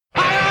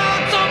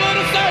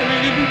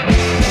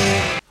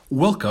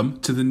Welcome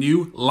to the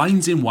new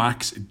Lines in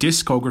Wax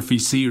discography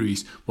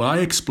series, where I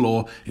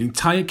explore an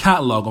entire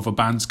catalogue of a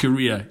band's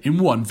career in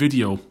one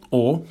video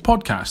or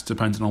podcast,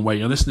 depending on where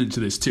you're listening to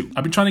this too.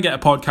 I've been trying to get a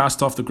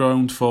podcast off the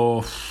ground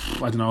for,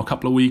 a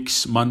couple of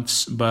weeks,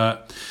 months,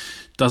 but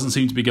doesn't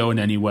seem to be going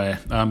anywhere.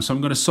 So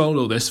I'm going to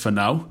solo this for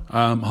now.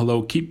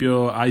 Although keep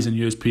your eyes and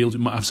ears peeled,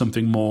 we might have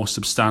something more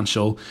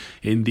substantial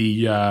in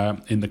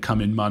the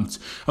coming months.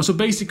 So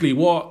basically,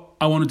 what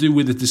I want to do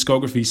with the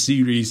discography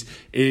series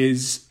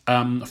is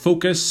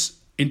focus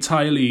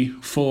entirely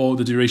for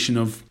the duration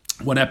of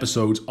one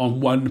episode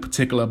on one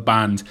particular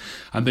band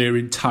and their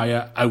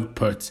entire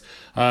output.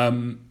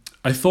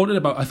 I thought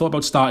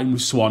about starting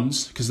with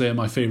Swans because they're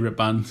my favourite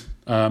band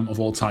of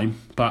all time.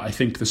 But I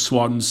think the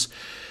Swans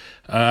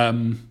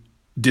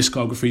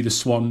discography, the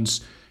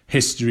Swans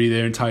history,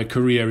 their entire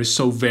career is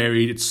so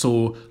varied, it's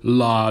so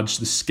large,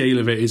 the scale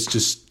of it is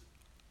just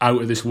out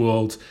of this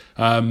world,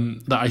 that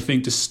I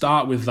think to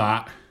start with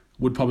that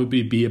would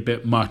probably be a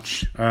bit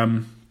much.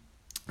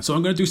 So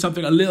I'm going to do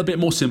something a little bit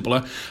more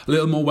simpler, a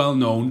little more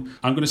well-known.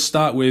 I'm going to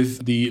start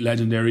with the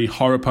legendary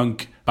horror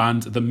punk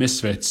band The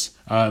Misfits,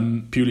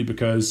 purely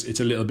because it's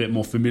a little bit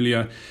more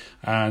familiar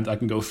and I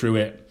can go through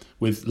it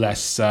with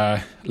less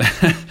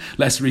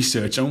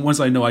research. And once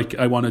I know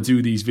I want to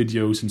do these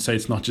videos and say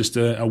it's not just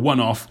a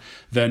one-off,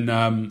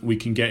 then we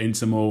can get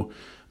into more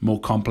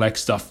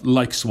complex stuff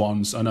like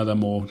Swans and other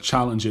more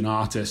challenging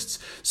artists.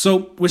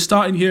 So we're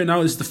starting here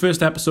now. This is the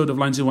first episode of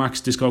Lines in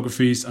Wax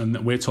discographies,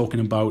 and we're talking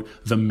about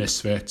The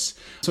Misfits.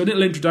 So a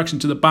little introduction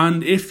to the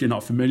band, if you're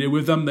not familiar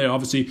with them. They're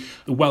obviously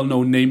a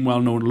well-known name,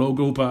 well-known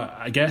logo, but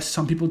I guess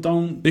some people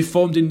don't. They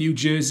formed in New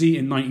Jersey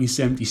in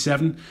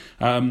 1977,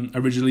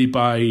 originally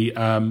by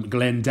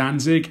Glenn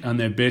Danzig and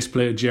their bass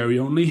player Jerry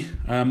Only.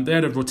 They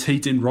had a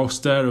rotating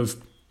roster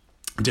of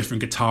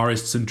different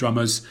guitarists and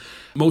drummers.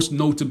 Most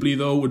notably,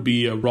 though, would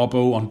be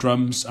Robbo on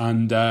drums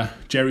and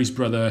Jerry's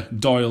brother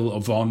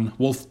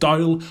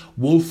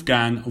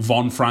Wolfgang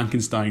von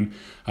Frankenstein.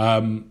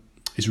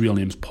 His real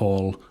name's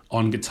Paul,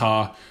 on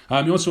guitar.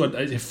 He also had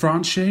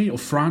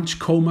Franch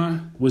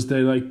Coma was the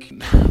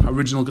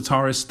original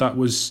guitarist that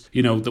was,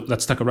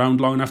 that stuck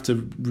around long enough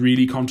to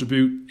really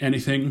contribute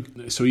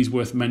anything. So he's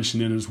worth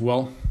mentioning as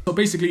well. So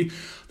basically,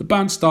 the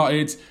band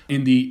started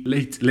in the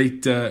late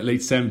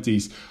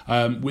 70s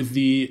with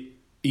the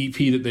EP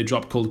that they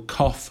dropped called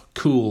Cough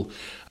Cool.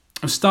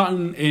 I'm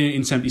starting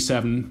in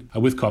 77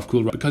 with Cough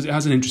Cool because it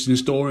has an interesting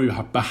story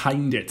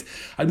behind it.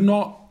 I'm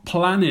not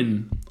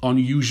planning on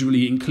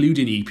usually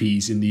including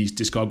EPs in these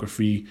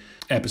discography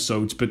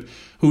episodes, but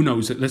who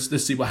knows?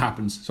 Let's see what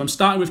happens. So I'm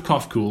starting with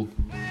Cough Cool.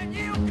 When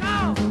you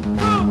cough,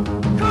 cool,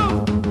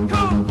 cool,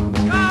 cool,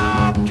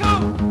 cough,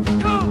 cool, cool,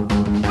 cool.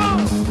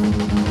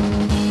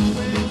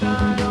 Which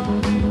I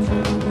don't mean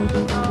to know.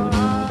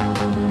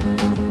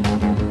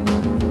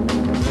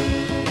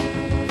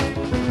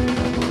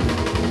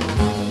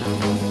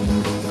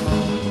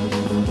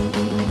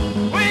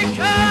 We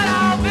cut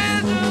our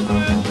business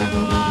with the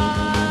line.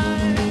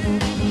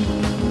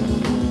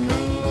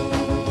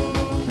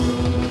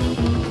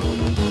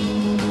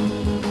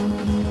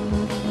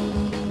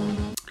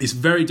 It's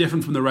very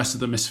different from the rest of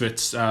the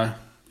Misfits,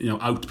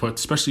 output,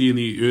 especially in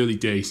the early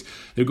days.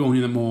 They're going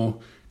in a more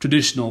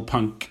traditional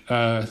punk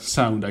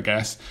sound, I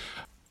guess.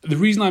 The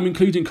reason I'm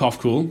including Cough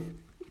Cool,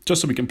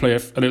 just so we can play a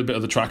little bit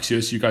of the tracks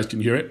here so you guys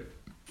can hear it,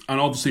 and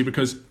obviously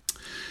because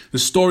the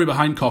story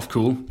behind Cough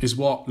Cool is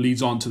what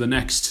leads on to the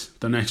next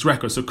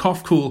record. So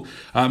Cough Cool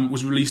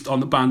was released on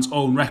the band's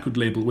own record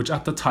label, which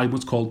at the time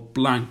was called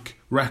Blank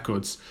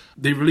Records.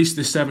 They released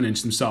this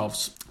 7-inch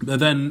themselves. But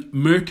then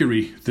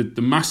Mercury,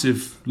 the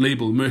massive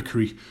label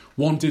Mercury,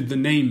 wanted the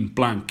name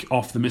Blank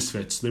off the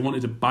Misfits. They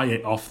wanted to buy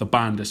it off the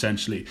band,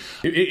 essentially.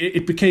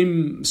 It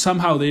became,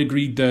 somehow they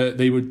agreed that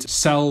they would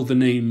sell the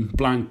name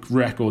Blank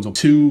Records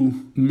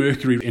to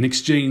Mercury in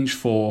exchange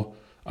for,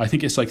 I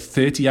think it's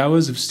 30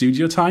 hours of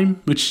studio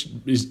time, which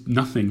is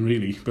nothing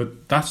really,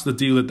 but that's the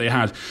deal that they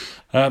had.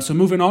 So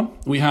moving on,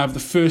 we have the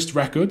first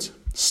record,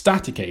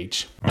 Static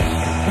Age.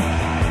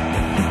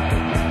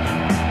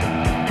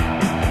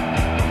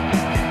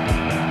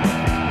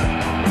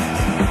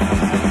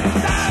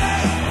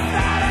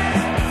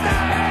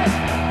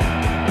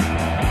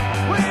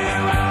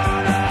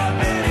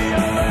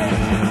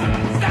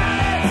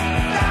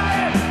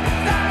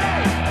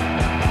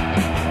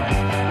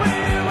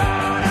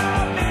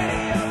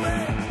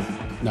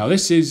 Now,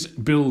 this is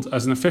billed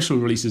as an official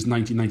release as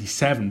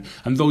 1997,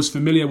 and those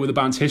familiar with the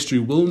band's history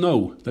will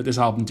know that this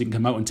album didn't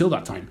come out until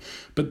that time.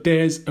 But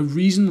there's a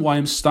reason why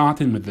I'm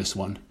starting with this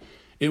one.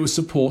 It was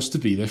supposed to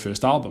be their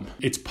first album.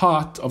 It's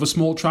part of a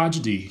small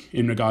tragedy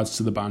in regards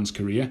to the band's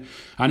career,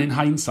 and in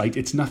hindsight,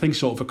 it's nothing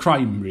short of a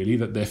crime, really,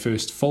 that their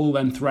first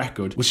full-length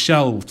record was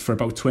shelved for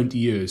about 20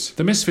 years.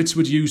 The Misfits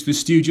would use the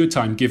studio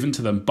time given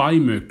to them by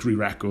Mercury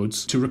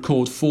Records to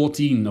record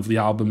 14 of the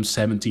album's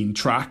 17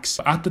 tracks.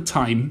 But at the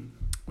time,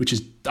 which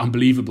is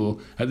unbelievable,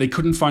 they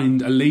couldn't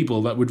find a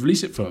label that would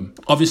release it for them.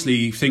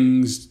 Obviously,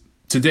 things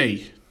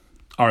today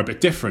are a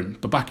bit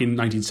different. But back in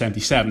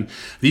 1977,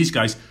 these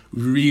guys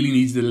really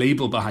needed a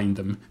label behind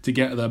them to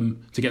get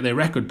their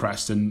record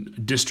pressed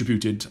and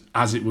distributed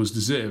as it was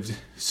deserved.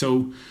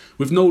 So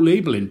with no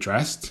label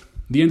interest,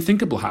 the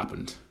unthinkable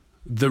happened.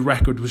 The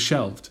record was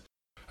shelved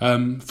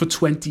for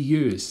 20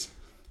 years.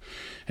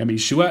 I mean,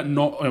 sure,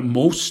 not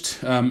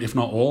most, if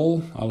not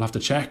all, I'll have to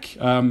check,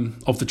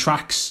 of the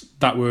tracks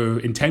that were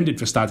intended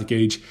for Static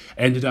Age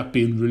ended up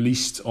being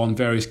released on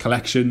various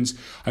collections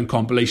and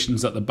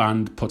compilations that the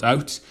band put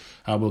out.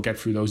 We'll get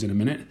through those in a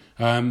minute.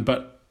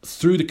 But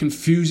through the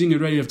confusing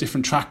array of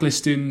different track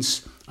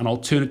listings and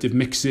alternative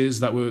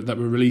mixes that were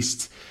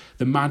released,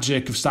 the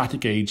magic of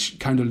Static Age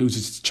kind of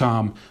loses its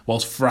charm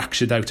whilst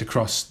fractured out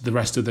across the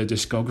rest of their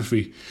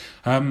discography.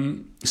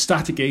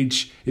 Static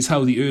Age is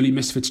how the early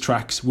Misfits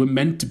tracks were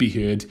meant to be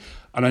heard,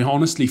 and I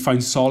honestly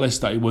find solace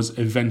that it was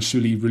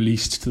eventually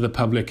released to the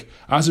public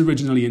as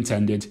originally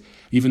intended,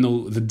 even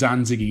though the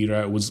Danzig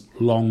era was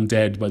long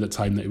dead by the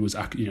time that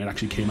it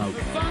actually came out.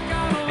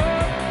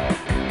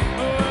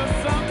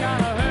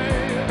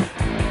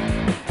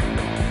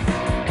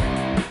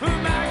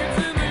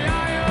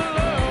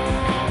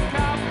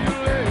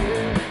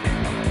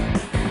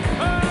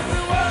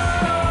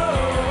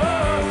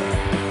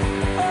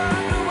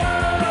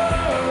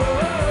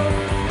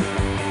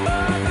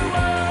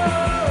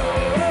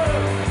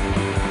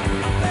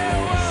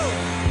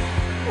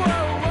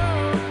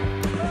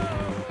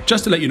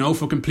 Just to let you know,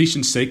 for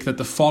completion's sake, that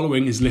the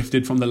following is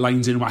lifted from the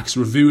Lines in Wax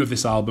review of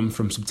this album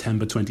from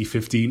September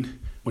 2015,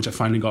 which I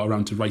finally got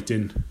around to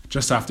writing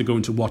just after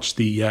going to watch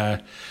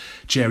the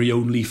Jerry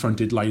Only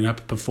fronted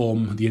lineup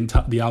perform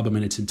the album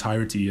in its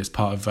entirety as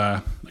part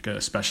of like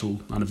a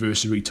special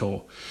anniversary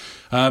tour.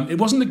 It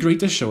wasn't the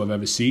greatest show I've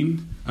ever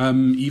seen,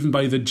 even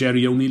by the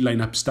Jerry Only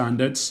lineup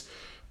standards.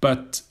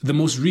 But the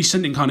most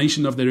recent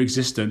incarnation of their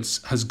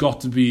existence has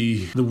got to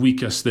be the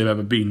weakest they've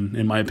ever been,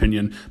 in my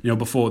opinion,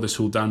 before this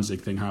whole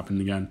Danzig thing happened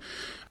again.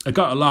 I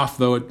got a laugh,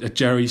 though, at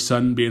Jerry's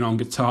son being on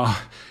guitar,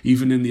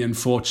 even in the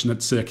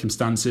unfortunate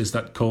circumstances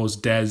that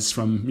caused Dez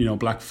from,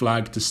 Black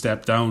Flag to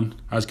step down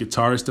as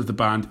guitarist of the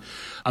band.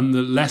 And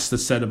the less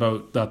that's said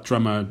about that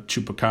drummer,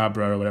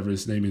 Chupacabra, or whatever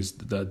his name is,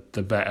 the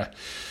better.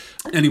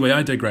 Anyway,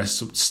 I digress.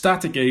 So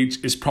Static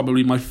Age is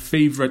probably my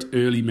favourite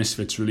early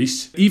Misfits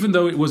release, even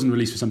though it wasn't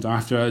released for some time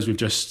after, as we've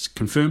just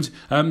confirmed.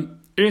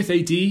 Earth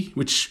AD,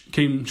 which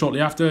came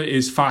shortly after,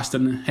 is fast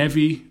and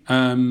heavy.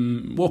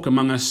 Walk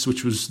Among Us,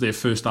 which was their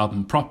first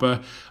album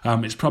proper,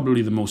 it's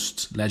probably the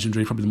most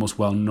legendary, probably the most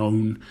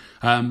well-known.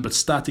 But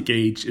Static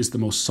Age is the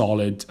most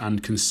solid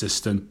and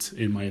consistent,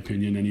 in my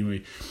opinion,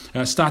 anyway.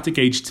 Static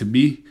Age, to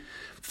me,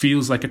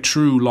 feels like a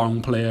true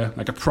long player,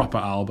 like a proper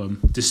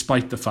album,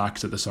 despite the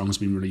fact that the song's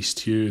been released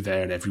here,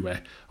 there and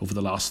everywhere over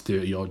the last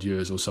 30 odd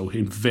years or so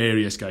in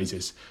various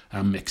guises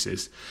and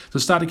mixes. So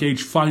Static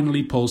Age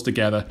finally pulls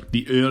together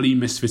the early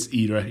Misfits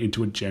era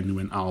into a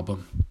genuine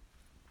album.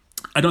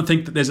 I don't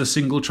think that there's a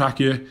single track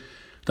here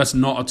that's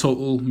not a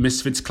total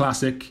Misfits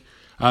classic.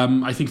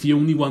 I think the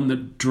only one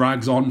that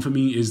drags on for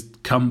me is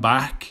Come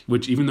Back,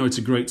 which, even though it's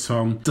a great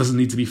song, doesn't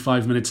need to be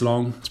 5 minutes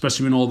long,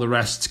 especially when all the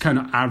rest kind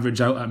of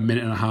average out at a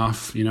minute and a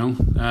half,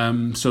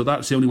 So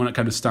that's the only one that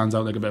kind of stands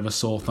out like a bit of a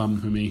sore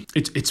thumb for me.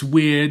 It's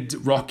weird,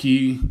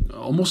 rocky,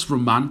 almost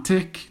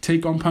romantic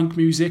take on punk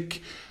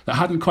music that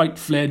hadn't quite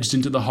fledged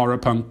into the horror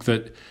punk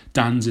that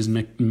Danzig's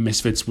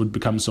Misfits would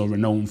become so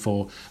renowned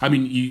for. I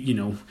mean,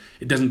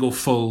 it doesn't go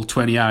full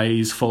 20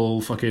 Eyes,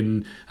 full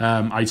fucking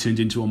I Turned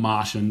Into a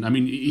Martian. I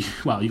mean, you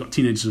got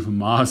Teenagers from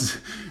Mars,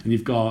 and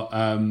you've got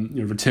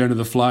Return of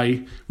the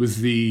Fly with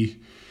the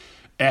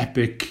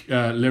epic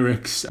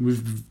lyrics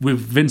with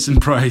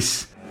Vincent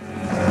Price.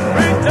 Return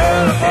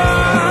of the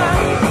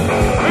Fly,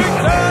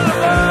 Return of the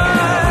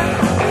Fly,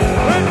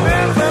 with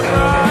Vincent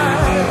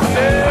Price,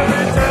 Return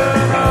of the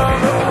Fly.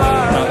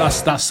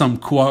 That's some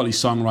quality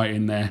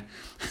songwriting there.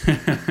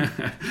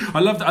 I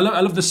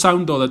love the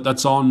sound though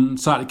that's on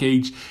Static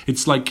Age.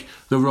 It's like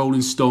the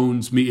Rolling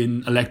Stones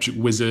meeting Electric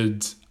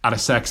Wizard at a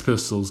Sex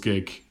Pistols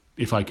gig,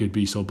 if I could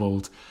be so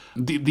bold.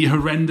 The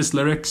horrendous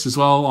lyrics as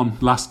well on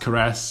Last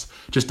Caress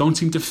just don't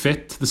seem to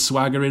fit the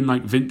swaggering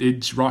like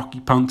vintage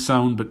rocky punk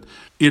sound. But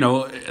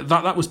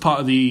that was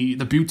part of the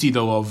beauty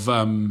though of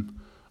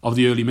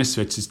the early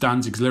Misfits. Is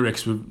Danzig's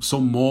lyrics were so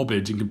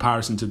morbid in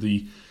comparison to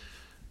the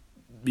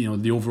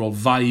overall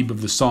vibe of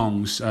the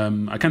songs.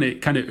 I kind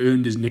of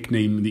earned his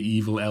nickname, the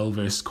Evil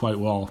Elvis, quite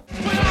well.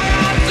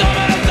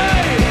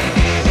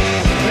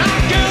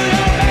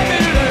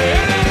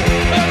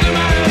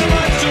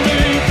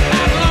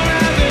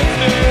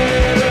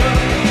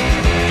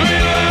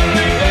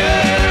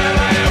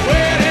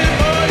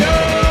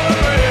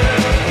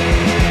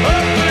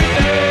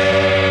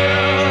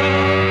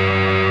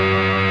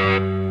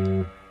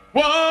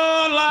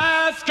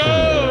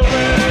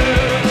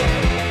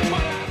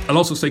 I'll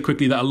also say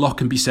quickly that a lot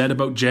can be said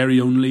about Jerry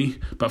Only,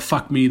 but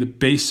fuck me, the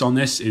bass on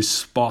this is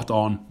spot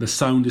on. The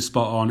sound is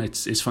spot on.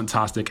 It's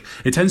fantastic.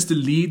 It tends to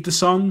lead the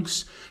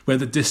songs where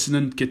the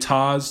dissonant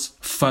guitars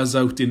fuzz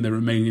out in the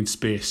remaining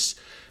space.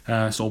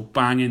 So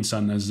banging,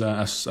 son, as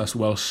us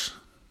Welsh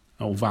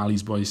or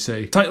Valley's Boys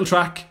say. Title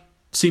track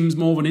seems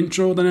more of an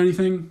intro than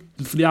anything.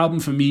 The album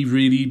for me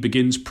really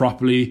begins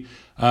properly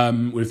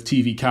with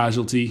TV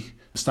Casualty.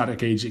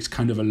 Static Age, it's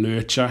kind of a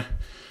lurcher.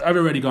 I've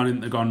already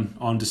gone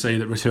on to say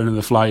that Return of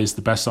the Fly is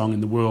the best song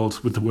in the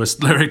world with the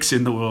worst lyrics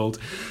in the world.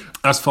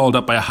 That's followed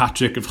up by a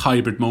hat-trick of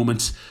hybrid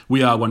moments,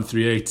 We Are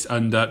 138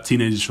 and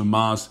Teenagers from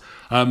Mars.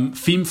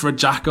 Theme for a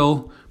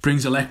Jackal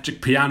brings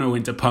electric piano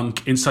into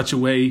punk in such a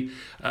way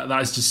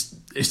that is just,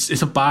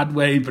 it's a bad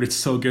way, but it's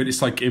so good.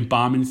 It's like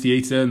embalming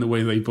theatre and the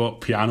way they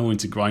brought piano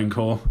into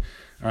grindcore.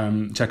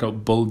 Check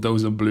out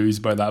Bulldozer Blues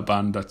by that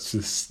band. That's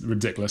just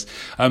ridiculous.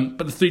 But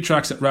the 3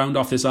 tracks that round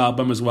off this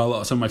album as well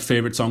are some of my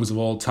favourite songs of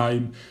all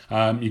time.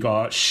 You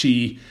got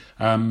She,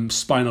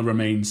 Spinal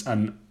Remains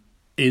and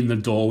In the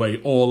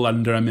Doorway, all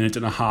under a minute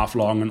and a half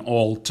long and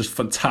all just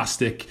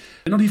fantastic.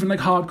 Not even like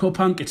hardcore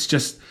punk, it's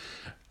just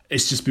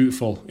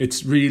beautiful.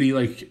 It's really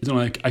like,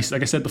 like I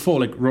said before,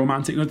 like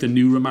romantic, the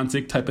new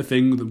romantic type of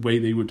thing, the way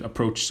they would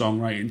approach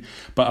songwriting,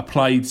 but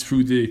applied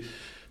through the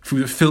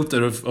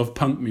filter of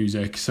punk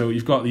music. So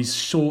you've got these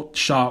short,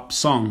 sharp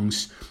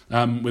songs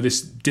with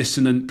this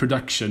dissonant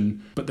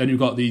production, but then you've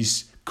got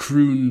these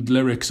crooned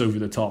lyrics over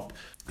the top.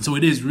 So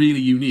it is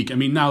really unique. I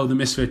mean, now the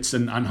Misfits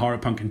and horror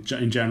punk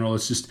in general,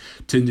 it's just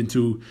turned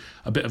into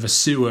a bit of a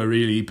sewer,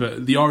 really.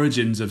 But the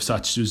origins of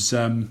such is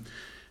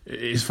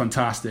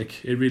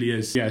fantastic. It really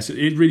is. Yes,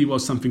 it really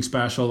was something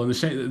special. And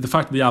the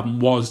fact that the album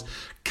was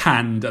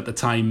canned at the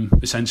time,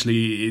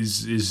 essentially,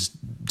 is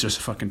just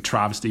a fucking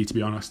travesty, to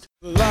be honest.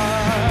 The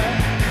light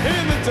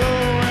in the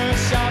doorway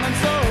shining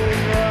so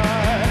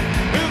bright.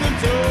 In the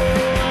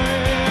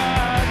doorway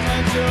I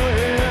touch your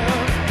hair,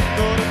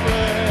 thought of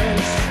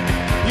flesh.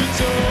 You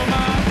tore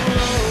my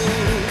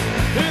clothes.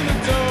 In the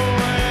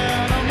doorway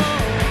and I'm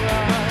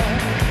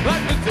alright.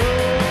 Like the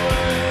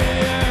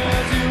doorway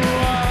as you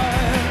are.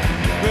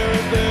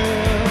 Very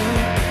there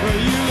where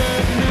you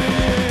let me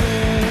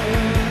in.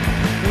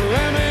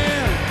 Let me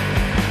in.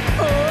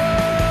 Oh.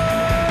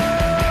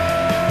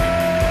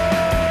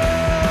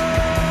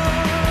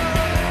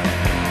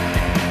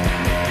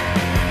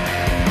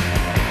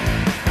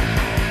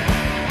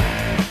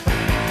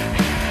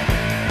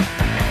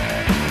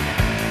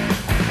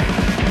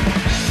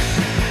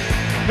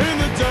 In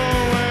the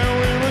doorway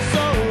we were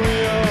so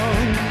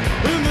young.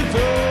 In the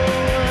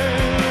doorway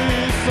we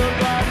so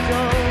black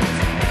coats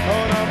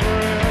on our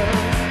breasts.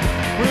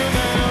 We'll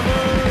never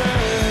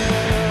rest.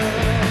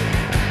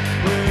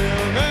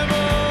 We'll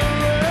never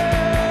rest.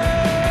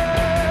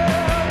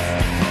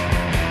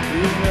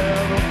 You'll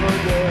never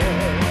forget.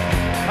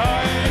 I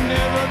ain't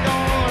never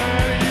gonna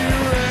let you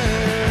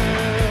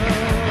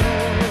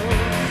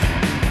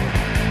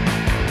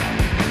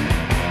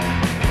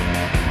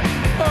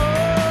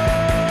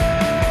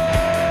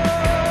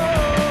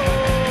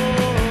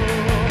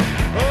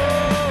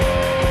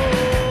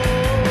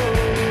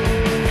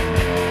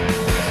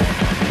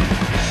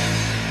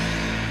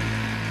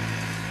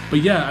But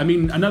yeah, I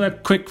mean, another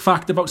quick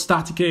fact about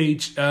Static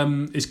Age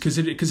is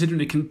considering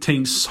it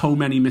contains so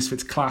many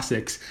Misfits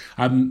classics,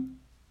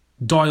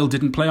 Doyle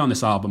didn't play on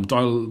this album.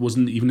 Doyle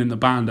wasn't even in the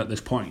band at this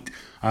point.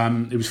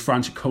 It was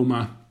Fran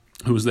Chacoma,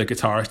 who was their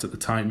guitarist at the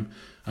time.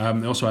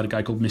 They also had a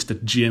guy called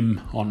Mr.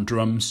 Jim on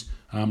drums.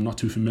 I'm not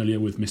too familiar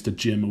with Mr.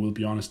 Jim, I will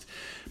be honest.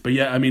 But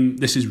yeah, I mean,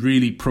 this is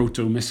really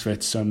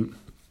proto-Misfits. A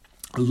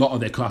lot of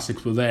their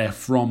classics were there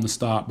from the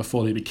start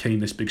before they became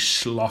this big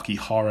schlocky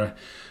horror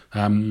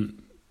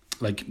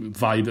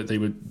vibe that they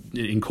would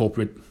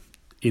incorporate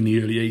in the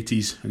early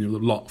 80s, and a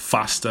lot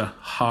faster,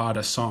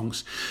 harder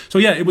songs. So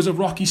yeah, it was a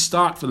rocky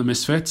start for the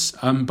Misfits,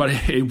 but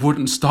it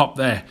wouldn't stop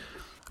there.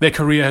 Their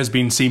career has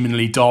been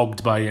seemingly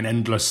dogged by an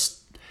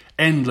endless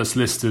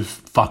list of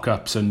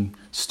fuck-ups and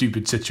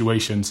stupid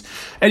situations.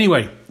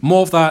 Anyway,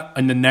 more of that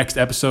in the next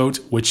episode,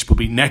 which will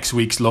be next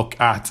week's look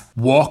at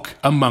Walk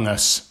Among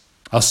Us.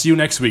 I'll see you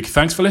next week.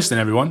 Thanks for listening,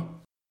 everyone.